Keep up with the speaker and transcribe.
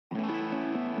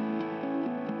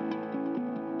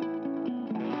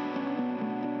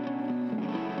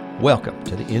Welcome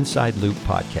to the Inside Loop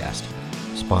podcast,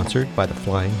 sponsored by the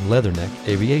Flying Leatherneck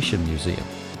Aviation Museum.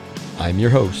 I'm your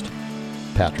host,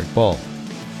 Patrick Ball.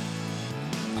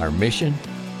 Our mission?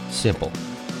 Simple.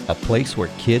 A place where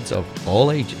kids of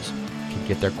all ages can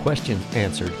get their questions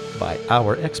answered by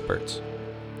our experts.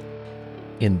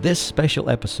 In this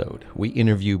special episode, we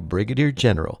interview Brigadier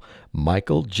General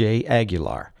Michael J.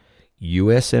 Aguilar,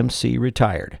 USMC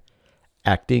retired,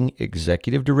 Acting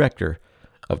Executive Director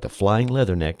of the Flying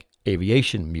Leatherneck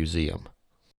Aviation Museum.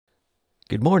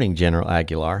 Good morning, General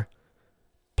Aguilar.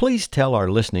 Please tell our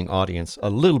listening audience a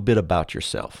little bit about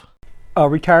yourself. A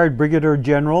retired Brigadier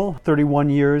General, 31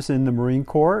 years in the Marine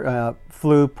Corps,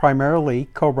 flew primarily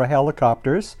Cobra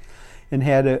helicopters and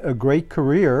had a great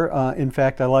career. In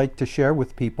fact, I like to share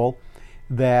with people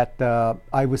that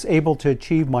I was able to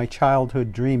achieve my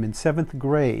childhood dream. In 7th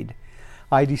grade,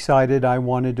 I decided I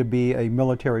wanted to be a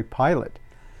military pilot.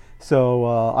 So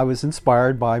I was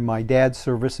inspired by my dad's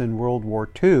service in World War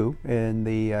II in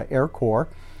the Air Corps,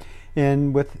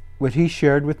 and with what he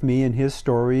shared with me in his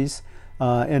stories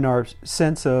and our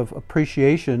sense of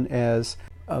appreciation as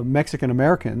Mexican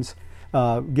Americans,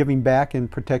 giving back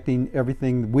and protecting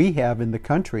everything we have in the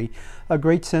country, a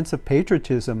great sense of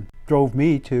patriotism drove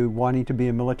me to wanting to be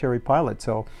a military pilot.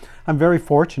 So I'm very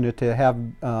fortunate to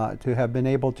have been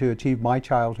able to achieve my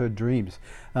childhood dreams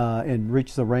and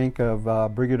reach the rank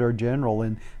of Brigadier General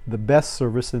in the best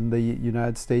service in the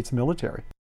United States military.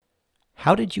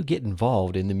 How did you get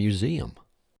involved in the museum?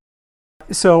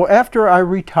 So after I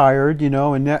retired,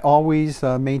 and always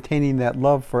maintaining that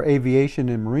love for aviation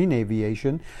and marine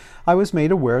aviation, I was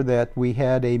made aware that we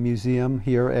had a museum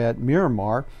here at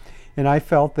Miramar, and I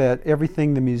felt that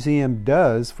everything the museum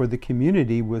does for the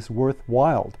community was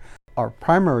worthwhile. Our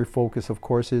primary focus, of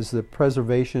course, is the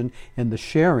preservation and the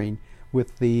sharing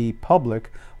with the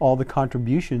public all the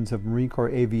contributions of Marine Corps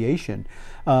aviation.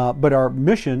 But our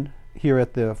mission here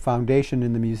at the foundation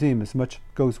in the museum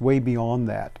goes way beyond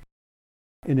that.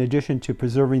 In addition to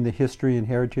preserving the history and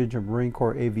heritage of Marine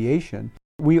Corps aviation,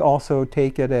 we also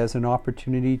take it as an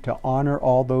opportunity to honor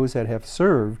all those that have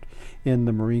served in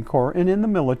the Marine Corps and in the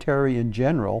military in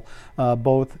general,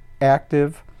 both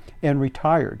active and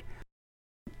retired.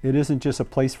 It isn't just a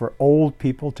place for old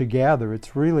people to gather,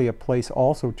 it's really a place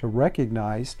also to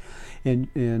recognize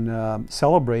and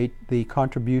celebrate the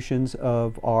contributions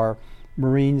of our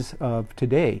Marines of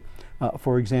today.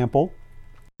 For example,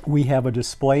 we have a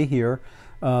display here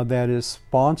that is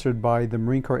sponsored by the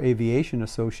Marine Corps Aviation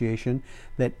Association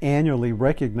that annually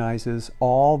recognizes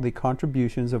all the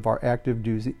contributions of our active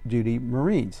duty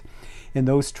Marines. And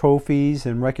those trophies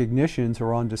and recognitions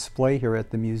are on display here at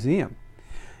the museum.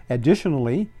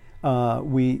 Additionally,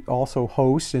 we also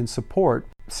host and support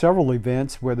several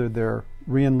events, whether they're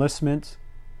reenlistments,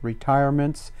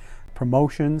 retirements,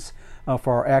 promotions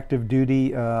for our active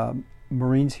duty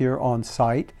Marines here on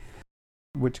site,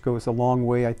 which goes a long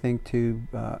way, I think, to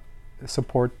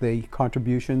support the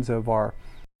contributions of our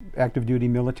active duty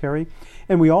military.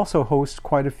 And we also host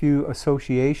quite a few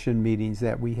association meetings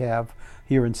that we have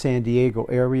here in San Diego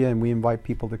area, and we invite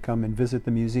people to come and visit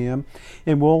the museum,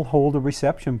 and we'll hold a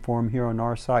reception for them here on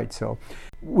our site. So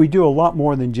we do a lot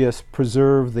more than just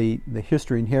preserve the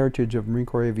history and heritage of Marine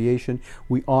Corps aviation.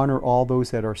 We honor all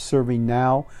those that are serving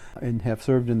now and have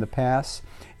served in the past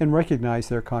and recognize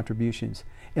their contributions.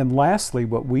 And lastly,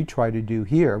 what we try to do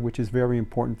here, which is very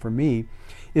important for me,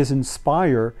 is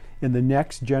inspire in the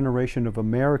next generation of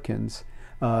Americans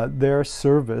their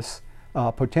service,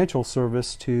 potential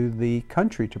service to the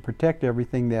country to protect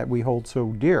everything that we hold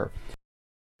so dear.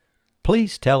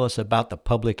 Please tell us about the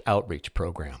public outreach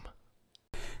program.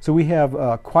 So we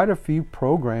have quite a few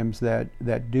programs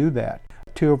that do that.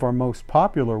 Two of our most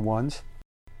popular ones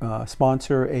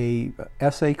sponsor a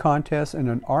essay contest and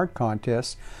an art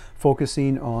contest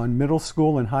focusing on middle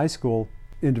school and high school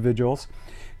individuals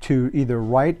to either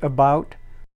write about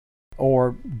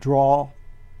or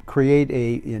create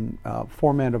in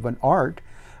format of an art,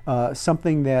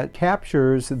 something that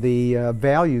captures the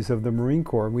values of the Marine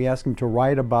Corps. We ask them to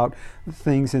write about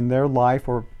things in their life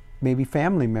or maybe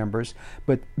family members,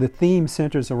 but the theme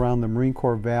centers around the Marine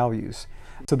Corps values.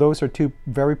 So those are two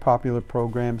very popular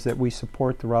programs that we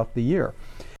support throughout the year,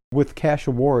 with cash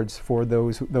awards for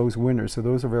those winners. So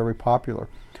those are very popular.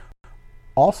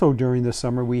 Also during the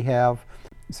summer, we have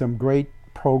some great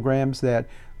programs that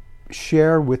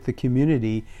share with the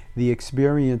community the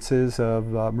experiences of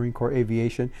Marine Corps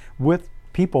aviation with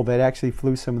people that actually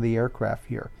flew some of the aircraft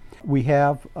here. We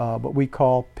have what we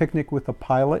call Picnic with a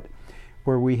Pilot,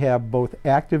 where we have both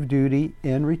active duty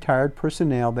and retired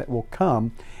personnel that will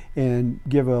come and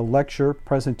give a lecture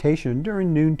presentation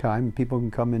during noontime. People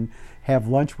can come and have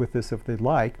lunch with us if they'd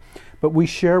like. But we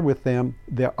share with them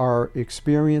our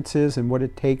experiences and what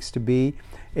it takes to be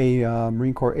a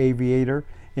Marine Corps aviator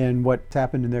and what's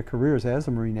happened in their careers as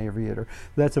a Marine aviator.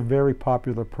 That's a very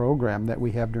popular program that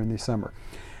we have during the summer.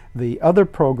 The other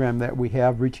program that we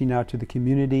have, reaching out to the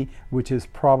community, which is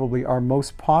probably our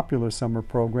most popular summer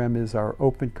program, is our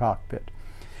open cockpit.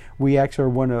 We actually are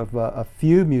one of a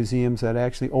few museums that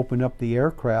actually open up the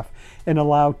aircraft and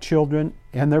allow children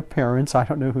and their parents, I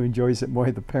don't know who enjoys it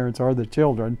more, the parents or the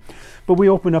children, but we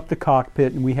open up the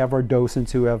cockpit and we have our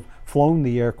docents who have flown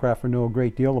the aircraft or know a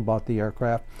great deal about the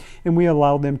aircraft, and we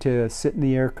allow them to sit in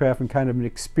the aircraft and kind of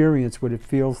experience what it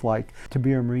feels like to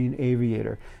be a Marine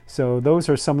aviator. So those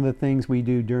are some of the things we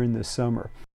do during the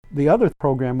summer. The other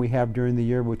program we have during the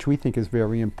year, which we think is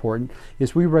very important,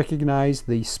 is we recognize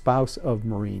the spouse of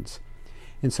Marines.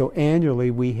 And so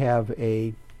annually we have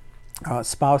a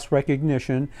spouse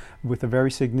recognition with a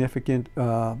very significant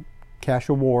cash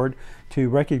award to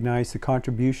recognize the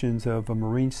contributions of a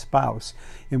Marine spouse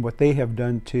and what they have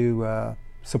done to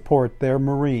support their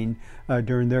Marine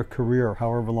during their career,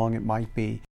 however long it might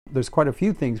be. There's quite a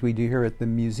few things we do here at the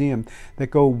museum that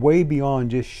go way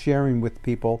beyond just sharing with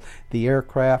people the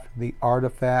aircraft, the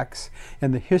artifacts,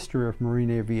 and the history of Marine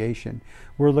aviation.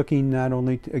 We're looking not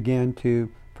only, again,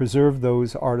 to preserve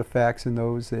those artifacts and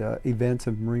those events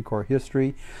of Marine Corps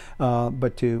history,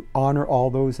 but to honor all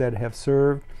those that have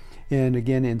served, and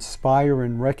again, inspire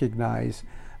and recognize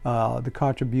the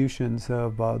contributions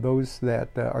of those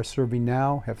that are serving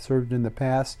now, have served in the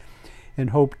past, and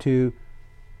hope to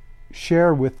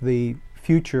share with the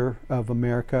future of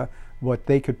America what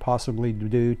they could possibly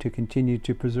do to continue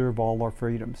to preserve all our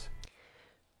freedoms.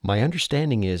 My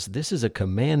understanding is this is a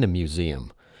command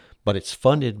museum, but it's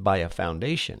funded by a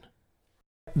foundation.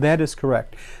 That is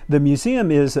correct. The museum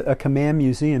is a command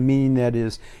museum, meaning that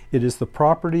it is the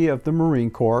property of the Marine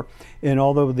Corps, and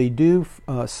although they do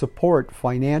support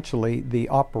financially the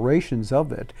operations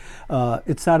of it,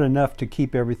 it's not enough to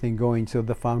keep everything going. So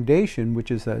the foundation,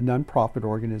 which is a nonprofit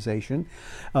organization,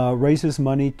 raises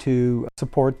money to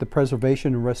support the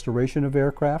preservation and restoration of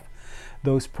aircraft.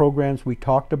 Those programs we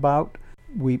talked about,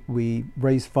 we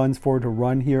raise funds for to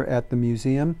run here at the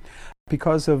museum.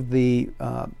 Because of the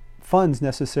funds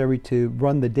necessary to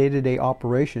run the day-to-day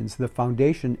operations, the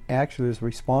foundation actually is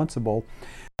responsible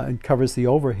and covers the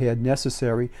overhead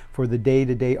necessary for the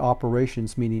day-to-day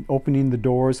operations, meaning opening the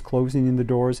doors, closing the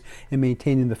doors, and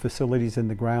maintaining the facilities and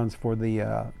the grounds for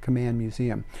the command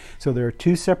museum. So there are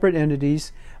two separate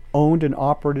entities owned and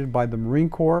operated by the Marine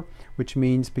Corps, which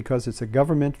means because it's a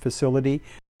government facility,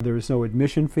 there is no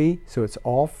admission fee, so it's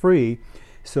all free.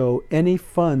 So any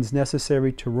funds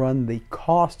necessary to run the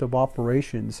cost of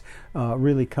operations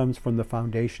really comes from the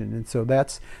foundation. And so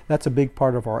that's a big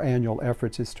part of our annual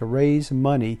efforts, is to raise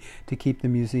money to keep the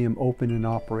museum open and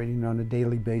operating on a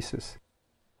daily basis.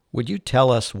 Would you tell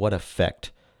us what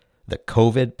effect the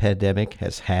COVID pandemic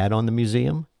has had on the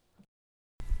museum?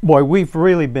 Boy, we've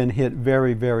really been hit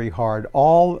very, very hard.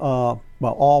 All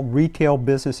retail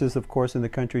businesses, of course, in the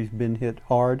country have been hit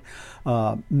hard.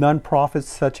 Non-profits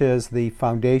such as the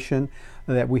foundation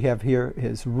that we have here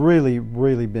has really,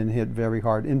 really been hit very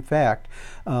hard. In fact,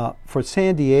 for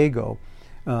San Diego,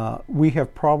 we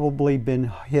have probably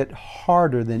been hit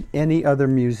harder than any other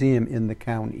museum in the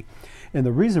county. And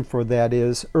the reason for that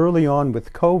is early on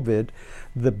with COVID,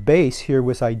 the base here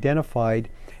was identified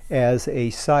as a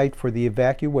site for the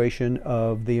evacuation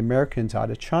of the Americans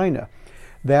out of China.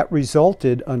 That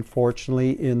resulted,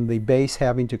 unfortunately, in the base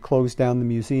having to close down the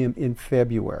museum in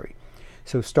February.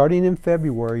 So starting in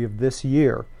February of this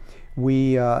year,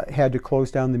 we had to close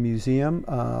down the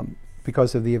museum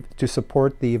because of to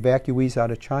support the evacuees out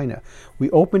of China. We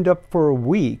opened up for a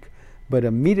week, but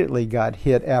immediately got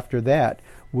hit after that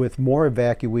with more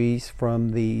evacuees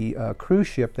from the cruise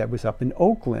ship that was up in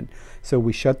Oakland. So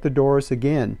we shut the doors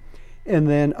again. And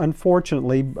then,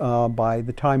 unfortunately, by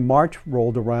the time March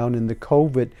rolled around and the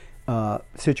COVID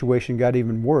situation got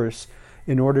even worse,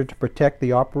 in order to protect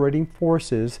the operating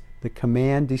forces, the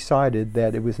command decided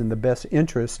that it was in the best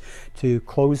interest to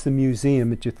close the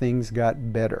museum until things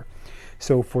got better.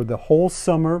 So for the whole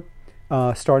summer,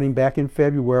 starting back in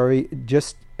February,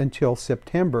 just until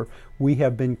September, we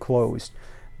have been closed.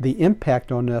 The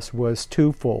impact on us was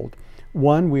twofold.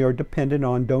 One, we are dependent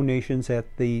on donations at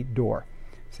the door.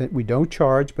 So we don't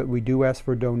charge, but we do ask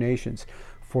for donations.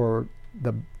 For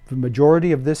the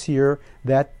majority of this year,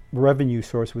 that revenue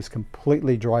source was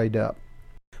completely dried up.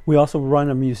 We also run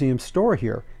a museum store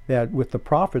here that with the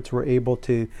profits we're able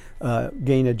to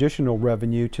gain additional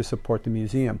revenue to support the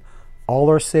museum. All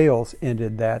our sales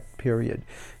ended that period.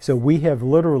 So we have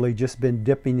literally just been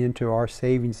dipping into our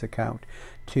savings account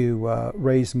to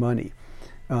raise money.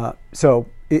 So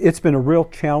it's been a real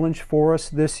challenge for us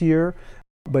this year,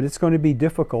 but it's going to be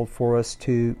difficult for us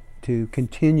to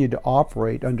continue to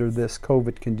operate under this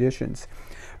COVID conditions.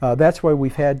 That's why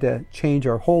we've had to change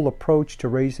our whole approach to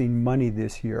raising money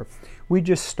this year. We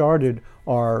just started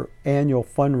our annual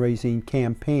fundraising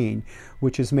campaign,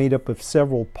 which is made up of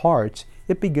several parts.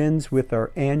 It begins with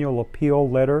our annual appeal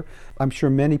letter. I'm sure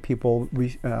many people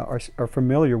are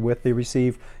familiar with. They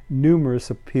receive numerous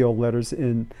appeal letters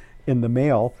in the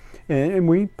mail, and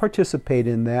we participate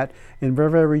in that, and we're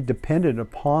very dependent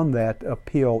upon that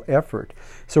appeal effort.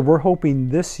 So we're hoping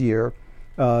this year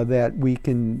that we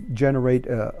can generate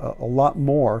a lot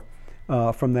more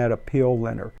from that appeal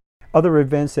letter. Other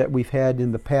events that we've had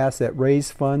in the past that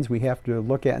raise funds, we have to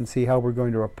look at and see how we're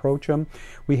going to approach them.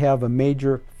 We have a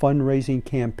major fundraising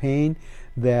campaign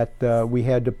that we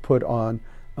had to put on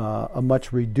a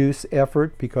much reduced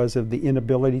effort because of the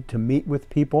inability to meet with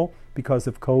people because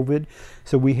of COVID.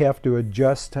 So we have to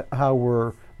adjust how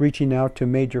we're reaching out to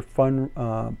major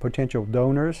potential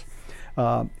donors.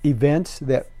 Events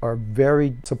that are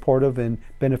very supportive and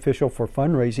beneficial for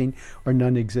fundraising are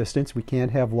non-existent. We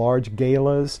can't have large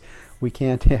galas. We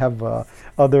can't have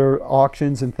other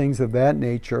auctions and things of that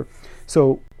nature.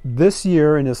 So this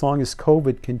year, and as long as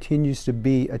COVID continues to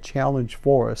be a challenge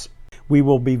for us, we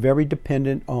will be very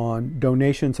dependent on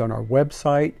donations on our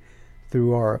website,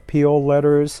 through our appeal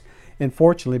letters. And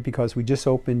fortunately, because we just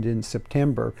opened in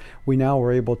September, we now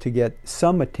are able to get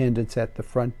some attendance at the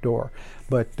front door.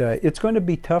 But it's going to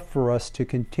be tough for us to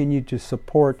continue to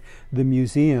support the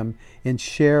museum and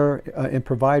share and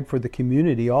provide for the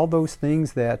community all those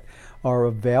things that are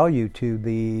of value to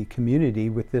the community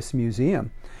with this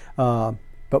museum.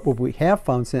 But what we have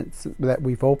found since that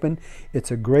we've opened,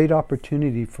 it's a great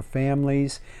opportunity for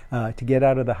families to get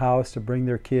out of the house, to bring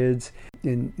their kids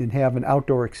and have an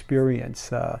outdoor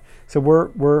experience. So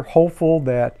we're hopeful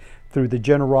that through the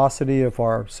generosity of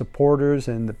our supporters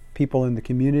and the people in the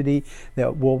community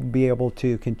that we'll be able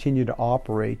to continue to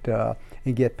operate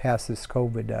and get past this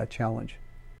COVID challenge.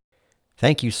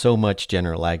 Thank you so much,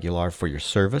 General Aguilar, for your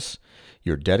service,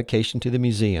 your dedication to the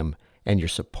museum, and your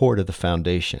support of the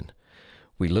foundation.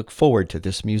 We look forward to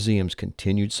this museum's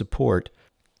continued support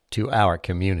to our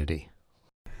community.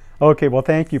 Okay, well,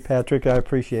 thank you, Patrick. I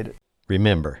appreciate it.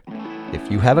 Remember,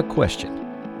 if you have a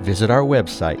question, visit our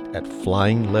website at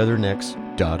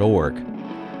flyingleathernecks.org.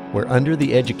 We're under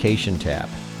the Education tab.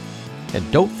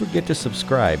 And don't forget to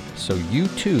subscribe so you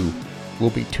too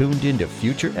will be tuned into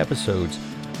future episodes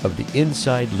of the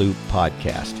Inside Loop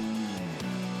podcast.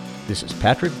 This is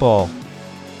Patrick Ball.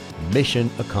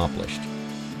 Mission accomplished.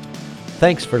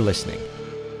 Thanks for listening.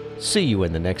 See you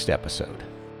in the next episode.